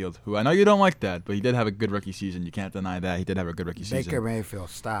Baker Mayfield, who I know you don't like that, but he did have a good rookie season. You can't deny that. He did have a good rookie season. Baker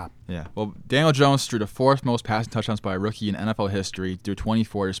Mayfield, stop. Yeah. Well, Daniel Jones threw the 4th most passing touchdowns by a rookie in NFL history through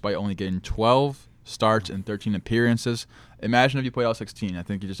 24, despite only getting 12 starts and 13 appearances. Imagine if you played all 16. I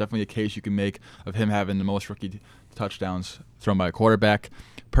think there's definitely a case you can make of him having the most rookie touchdowns thrown by a quarterback.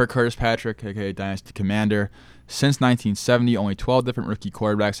 Per Curtis Patrick, a.k.a. Dynasty Commander, since 1970, only 12 different rookie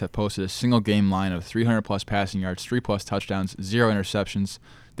quarterbacks have posted a single game line of 300-plus passing yards, 3-plus touchdowns, 0 interceptions.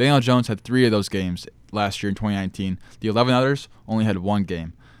 Daniel Jones had 3 of those games last year in 2019. The 11 others only had 1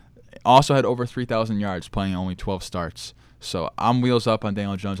 game. Also had over 3,000 yards, playing only 12 starts. So I'm wheels up on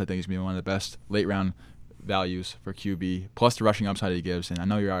Daniel Jones. I think he's going to be one of the best late-round values for QB, plus the rushing upside he gives. And I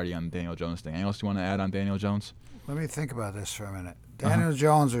know you're already on the Daniel Jones thing. Anything else you want to add on Daniel Jones? Let me think about this for a minute. Daniel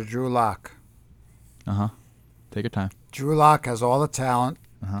Jones or Drew Lock? Take your time. Drew Lock has all the talent.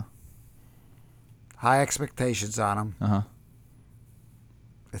 Uh-huh. High expectations on him. Uh-huh.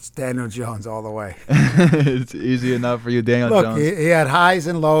 It's Daniel Jones all the way. It's easy enough for you, Daniel Look, Jones. he had highs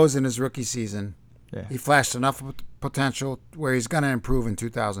and lows in his rookie season. Yeah. He flashed enough potential where he's going to improve in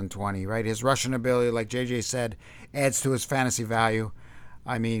 2020, right? His rushing ability, like JJ said, adds to his fantasy value.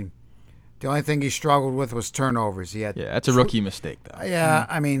 I mean, the only thing he struggled with was turnovers. He had That's a rookie mistake, though. Yeah,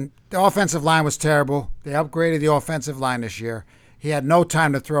 I mean, the offensive line was terrible. They upgraded the offensive line this year. He had no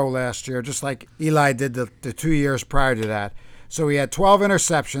time to throw last year, just like Eli did the 2 years prior to that. So he had 12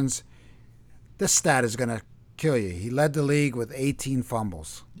 interceptions. This stat is going to kill you. He led the league with 18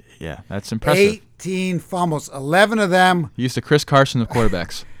 fumbles. Yeah, that's impressive. 18 fumbles. 11 of them. He used to Chris Carson of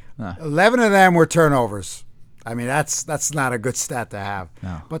quarterbacks. 11 of them were turnovers. I mean, that's not a good stat to have.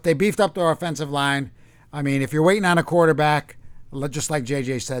 No. But they beefed up their offensive line. I mean, if you're waiting on a quarterback, just like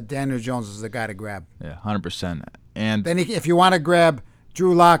JJ said, Daniel Jones is the guy to grab. Yeah, 100%. And Then if you want to grab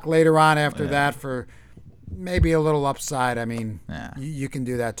Drew Lock later on after that for maybe a little upside, I mean, you can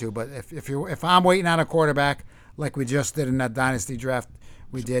do that too. But if I'm waiting on a quarterback like we just did in that dynasty draft,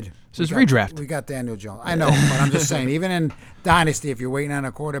 we did. So it's redraft. We got Daniel Jones. I know, but I'm just saying, even in dynasty, if you're waiting on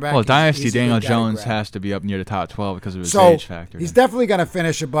a quarterback, Dynasty, he's a Daniel good guy to Jones grab. has to be up near the top 12 because of his So age factor. he's definitely going to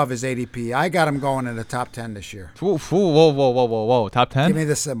finish above his ADP. I got him going in the top 10 this year. Whoa. Top 10? Give me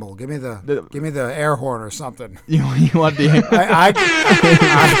the symbol. Give me the air horn or something. You want the...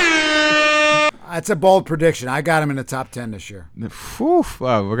 That's a bold prediction. I got him in the top 10 this year.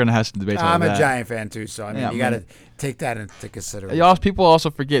 Wow, we're going to have some debates about I'm that. a Giant fan too, so I mean, you got to take that into consideration. People also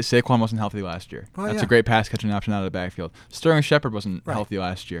forget Saquon wasn't healthy last year. Well, That's yeah. a great pass catching option out of the backfield. Sterling Shepard wasn't healthy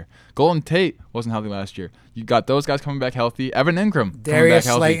last year. Golden Tate wasn't healthy last year. You got those guys coming back healthy. Evan Ingram coming Darius back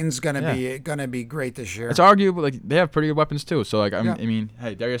healthy. Slayton's gonna be great this year. It's arguable. Like they have pretty good weapons too. So I mean,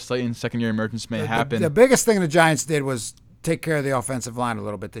 hey, Darius Slayton's second year emergence may happen. The biggest thing the Giants did was take care of the offensive line a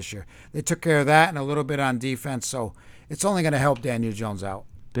little bit this year. They took care of that and a little bit on defense, so it's only going to help Daniel Jones out.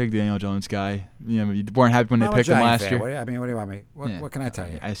 Big Daniel Jones guy. You weren't happy when they I'm picked a him Giant last fan. year. What do you want me? What can I tell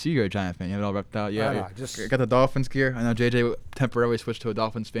you? I see you're a Giant fan. You have it all repped out. Yeah, No, just got the Dolphins gear. I know JJ temporarily switched to a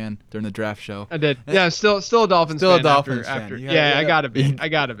Dolphins fan during the draft show. I did. Yeah, still a Dolphins Still a fan. Dolphins after. fan. Yeah, I gotta be. I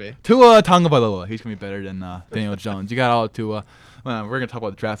gotta be. Tua Tagovailoa. He's gonna be better than Daniel Jones. You got all Tua. Well, we're gonna talk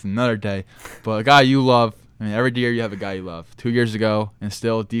about the draft another day, but a guy you love. I mean, every year you have a guy you love. 2 years ago, and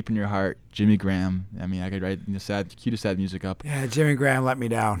still deep in your heart, Jimmy Graham. I mean, I could write cue the sad music up. Yeah, Jimmy Graham let me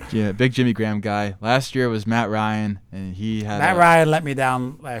down. Yeah, big Jimmy Graham guy. Last year was Matt Ryan, and he had Matt Ryan let me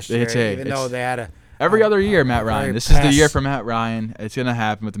down last year, It's- though they had every other year, Matt Ryan. very This is the pass- year for Matt Ryan. It's gonna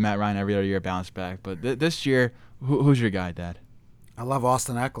happen with the Matt Ryan every other year bounce back. But this year, who's your guy, Dad? I love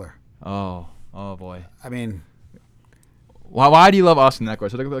Austin Eckler. Oh boy. I mean, Why do you love Austin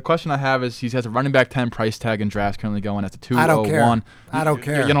Eckler? So the question I have is he has a running back 10 price tag in drafts currently going at the 201. I don't care. I don't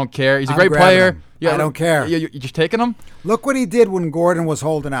care. You don't care. He's a I'm great grabbing player. him. I don't care. You're just taking him? look what he did when Gordon was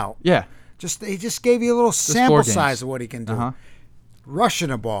holding out. Yeah. He just gave you a little sample four games. size of what he can do. Uh-huh. Rushing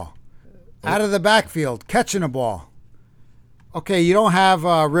a ball, out of the backfield, catching a ball. Okay, you don't have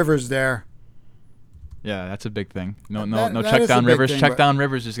Rivers there. Yeah, that's a big thing. No That check is down a big Rivers. thing, Check but- down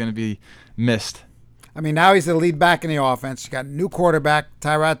Rivers is going to be missed. I mean, now he's the lead back in the offense. You got a new quarterback,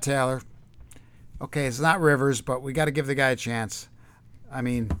 Tyrod Taylor. Okay, it's not Rivers, but we got to give the guy a chance. I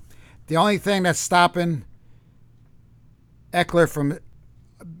mean, the only thing that's stopping Eckler from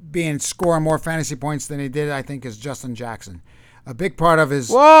scoring more fantasy points than he did, I think, is Justin Jackson. A big part of his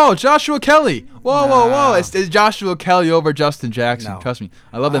Whoa, Joshua Kelly. Whoa. It's Joshua Kelly over Justin Jackson. No. Trust me.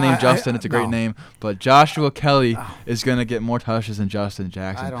 I love the name Justin. It's a great no. name. But Joshua Kelly is going to get more touches than Justin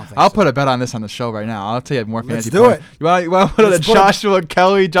Jackson. I don't think I'll so. put a bet on this on the show right now. I'll tell you more fantasy do points. it. You want to put Let's a put it- Joshua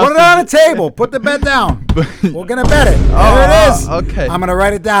Kelly, Justin Put it on the table. Put the bet down. We're gonna bet it. There it is. okay. I'm gonna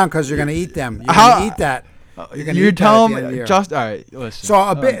write it down because you're gonna eat them. You're How- gonna eat that. You're gonna You're eat that at telling the end of the me year. just all right. Listen.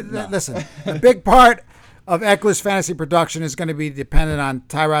 So listen. A big part of Eckler's fantasy production is going to be dependent on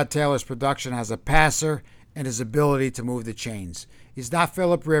Tyrod Taylor's production as a passer and his ability to move the chains. He's not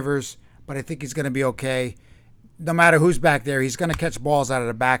Phillip Rivers, but I think he's going to be okay. No matter who's back there, he's going to catch balls out of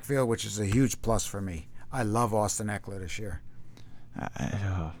the backfield, which is a huge plus for me. I love Austin Eckler this year.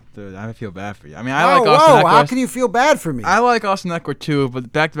 Dude, I feel bad for you. I mean, I like Austin Eckler. How can you feel bad for me? I like Austin Eckler too,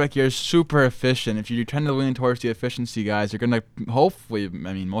 but back-to-back years, super efficient. If you tend to lean towards the efficiency guys, you're going to hopefully,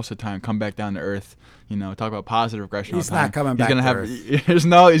 I mean, most of the time, come back down to earth. You know, talk about positive regression. He's all the time. not coming back to earth. He's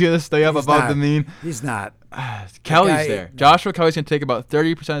going to stay up above the mean. He's not. Kelly's there. Joshua Kelly's going to take about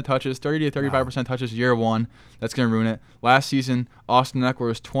 30% of touches, 30 to 35% touches year one. That's going to ruin it. Last season, Austin Eckler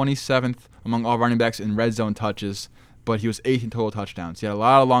was 27th among all running backs in red zone touches, but he was 8th in total touchdowns. He had a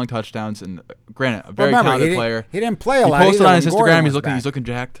lot of long touchdowns, and granted, a very talented player. He didn't play a lot. He posted on his Gordon Instagram. He's looking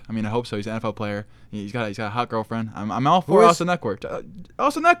jacked. I mean, I hope so. He's an NFL player. He's got a hot girlfriend. I'm all for Austin Eckler.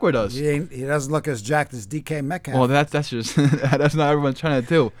 Austin Eckler does. He doesn't look as jacked as DK Metcalf. Well, that's just that's not everyone's trying to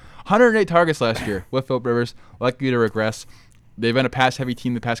do. 108 targets last year with Philip Rivers. Likely to regress. They've been a pass-heavy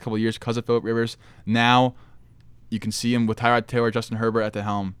team the past couple of years because of Philip Rivers. Now you can see him with Tyrod Taylor, Justin Herbert at the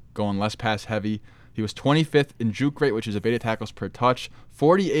helm, going less pass-heavy. He was 25th in juke rate, which is a beta tackles per touch,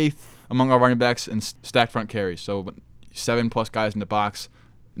 48th among our running backs in stacked front carries, so 7+ guys in the box.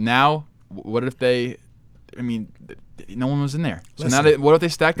 Now, what if no one was in there. So what if they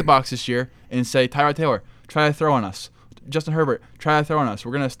stack the box this year and say, Tyrod Taylor, try to throw on us. Justin Herbert, try to throw on us.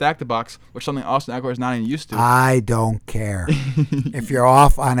 We're going to stack the box, which is something Austin Eckler is not even used to. I don't care. If you're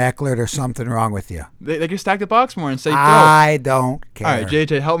off on Eckler, there's something wrong with you. They can stack the box more and say, I don't care. All right,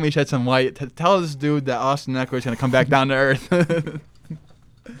 JJ, help me shed some light. Tell this dude that Austin Eckler is going to come back down to earth.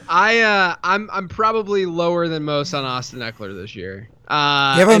 I'm probably lower than most on Austin Eckler this year.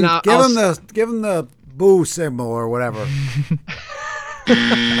 Give him the boo symbol or whatever.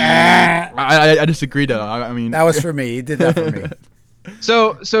 I disagree though. I mean, that was for me. He did that for me.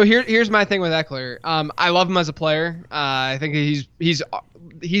 So here's my thing with Eckler. I love him as a player. I think he's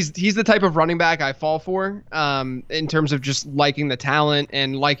the type of running back I fall for. In terms of just liking the talent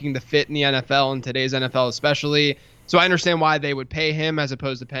and liking the fit in the NFL, in today's NFL especially. So I understand why they would pay him as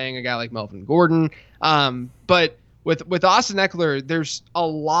opposed to paying a guy like Melvin Gordon. But with Austin Eckler, there's a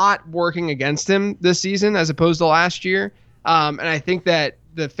lot working against him this season as opposed to last year. And I think that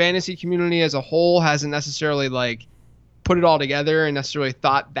the fantasy community as a whole hasn't necessarily put it all together and necessarily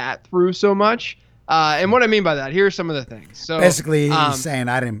thought that through so much. And what I mean by that, here are some of the things. So basically, he's saying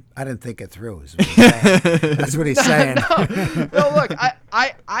I didn't think it through. Is what he's saying. That's what he's saying. No, look,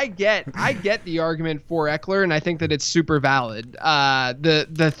 I get the argument for Eckler, and I think that it's super valid.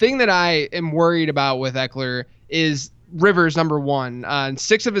 The thing that I am worried about with Eckler is Rivers, number one. In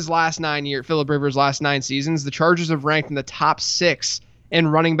 6 of his last 9 years, Philip Rivers' last 9 seasons, the Chargers have ranked in the top 6 in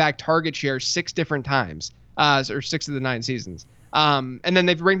running back target share 6 different times, or 6 of the 9 seasons. And then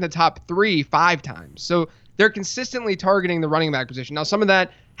they've ranked the top 3 5 times. So they're consistently targeting the running back position. Now, some of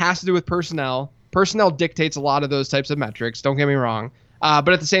that has to do with personnel. Personnel dictates a lot of those types of metrics. Don't get me wrong. But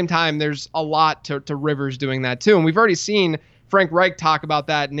at the same time, there's a lot to Rivers doing that too. And we've already seen Frank Reich talk about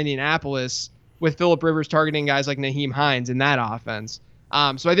that in Indianapolis with Philip Rivers targeting guys like Nyheim Hines in that offense.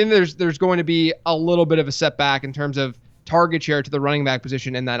 So I think there's going to be a little bit of a setback in terms of target share to the running back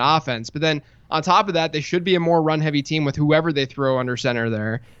position in that offense. But then on top of that, they should be a more run-heavy team with whoever they throw under center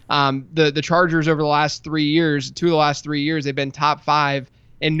there. The Chargers over the last 3 years, 2 of the last 3 years, they've been top 5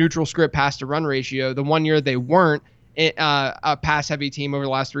 in neutral script pass-to-run ratio. The one year they weren't a pass-heavy team over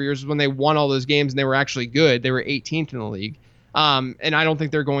the last 3 years was when they won all those games and they were actually good. They were 18th in the league. And I don't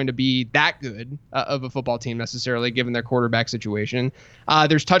think they're going to be that good of a football team necessarily, given their quarterback situation.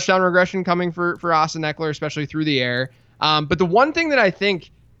 There's touchdown regression coming for Austin Eckler, especially through the air. But the one thing that I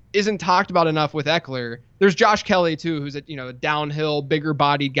think isn't talked about enough with Eckler, there's Josh Kelly too, who's a downhill, bigger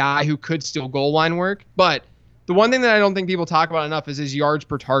bodied guy who could steal goal line work. But the one thing that I don't think people talk about enough is his yards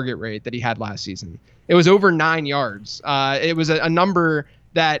per target rate that he had last season. It was over 9 yards. It was a number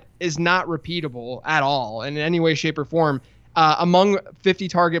that is not repeatable at all in any way, shape, or form. Among 50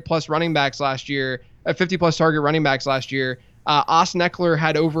 target plus running backs last year, 50 plus target running backs last year, Austin Eckler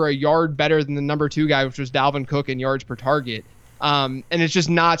had over a yard better than the number 2 guy, which was Dalvin Cook in yards per target. And it's just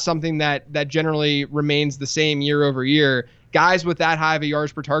not something that generally remains the same year over year. Guys with that high of a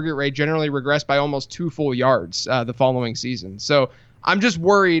yards per target rate generally regress by almost 2 full yards the following season. So I'm just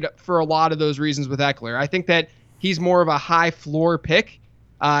worried for a lot of those reasons with Eckler. I think that he's more of a high floor pick.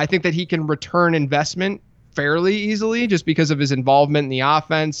 I think that he can return investment fairly easily just because of his involvement in the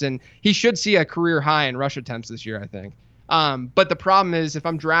offense, and he should see a career high in rush attempts this year, I think. But the problem is if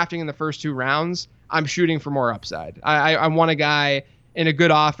I'm drafting in the first 2 rounds, I'm shooting for more upside. I want a guy in a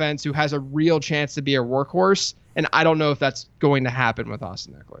good offense who has a real chance to be a workhorse, and I don't know if that's going to happen with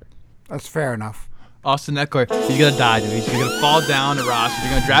Austin Eckler. That's fair enough. Austin Eckler, he's going to die, dude. He's going to fall down the roster.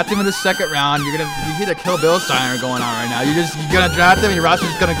 You're going to draft him in the 2nd round. You hear the Kill Bill signer going on right now. You're going to draft him, and your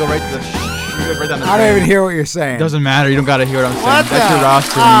roster's going to go right to the Right down the I don't drain. even hear what you're saying. Doesn't matter. You don't got to hear what I'm saying. What That's the- your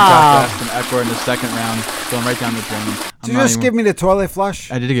roster. And you got Justin Eckler in the second round, going right down the drain. Did you just give me the toilet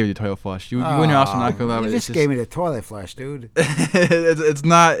flush? I did give you the toilet flush. You and your Austin Eckler love You it. just gave me the toilet flush, dude. It's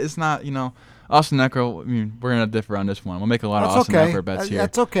not. You know, Austin Eckler. I mean, we're gonna differ on this one. We'll make a lot of That's Austin okay. Eckler bets here.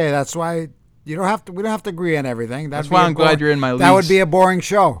 That's okay. That's why you don't have to. We don't have to agree on everything. That's why I'm glad you're in my leagues. That would be a boring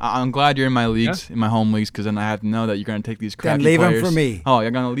show. I'm glad you're in my leagues, in my home leagues, because then I have to know that you're gonna take these crappy leave 'em players. for me. Oh,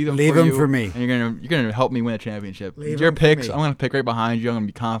 you're gonna leave them. Leave for 'em you, for me. And you're gonna help me win a championship. Leave Your 'em for picks, me. I'm gonna pick right behind you. I'm gonna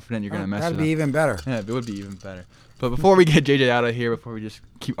be confident. You're gonna mess That'd it be up. even better. Yeah, it would be even better. But before we get JJ out of here, before we just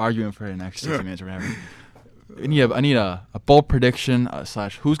keep arguing for the next 60 minutes or whatever, I need a bold prediction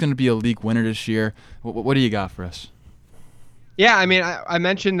 / who's going to be a league winner this year. What do you got for us? Yeah, I mean, I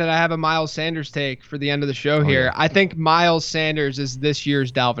mentioned that I have a Miles Sanders take for the end of the show here. yeah. I think Miles Sanders is this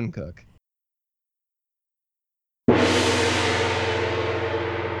year's Dalvin Cook.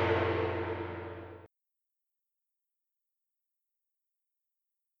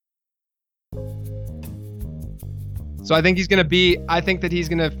 So I think he's going to be. I think that he's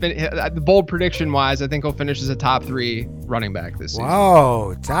going to the bold prediction wise. I think he'll finish as a top 3 running back this season.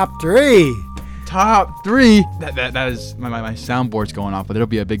 Whoa, top 3. Top 3. That is my soundboard's going off, but there'll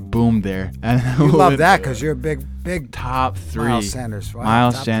be a big boom there. You love that because you're a big top 3. Miles Sanders. Wow,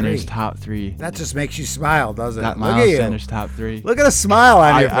 Miles top Sanders 3. top 3. That just makes you smile, doesn't That it? Look at Miles you. Sanders top 3. Look at a smile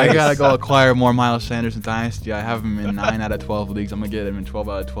on your face. I gotta go acquire more Miles Sanders in Dynasty. I have him in 9 out of 12 leagues. I'm gonna get him in 12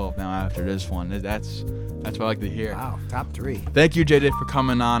 out of 12 now after this one. That's what I like to hear. Wow, top 3. Thank you, JJ, for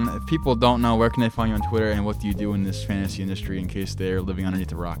coming on. If people don't know, where can they find you on Twitter, and what do you do in this fantasy industry in case they're living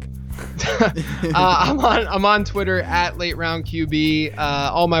underneath a rock? I'm on Twitter at Late Round QB.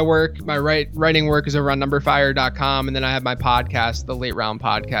 All my work, my writing work is over on numberfire.com, and then I have my podcast, the Late Round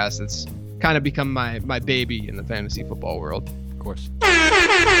Podcast. That's kind of become my baby in the fantasy football world. Of course.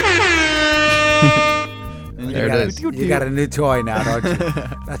 There it is. You got a new toy now, don't you?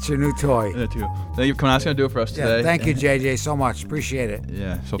 That's your new toy. Yeah, too. Thank you for coming on. That's gonna do it for us today. Yeah, thank you, JJ, so much. Appreciate it.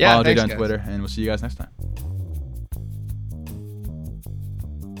 Yeah. So Yeah, follow JJ thanks, on guys. Twitter, and we'll see you guys next time.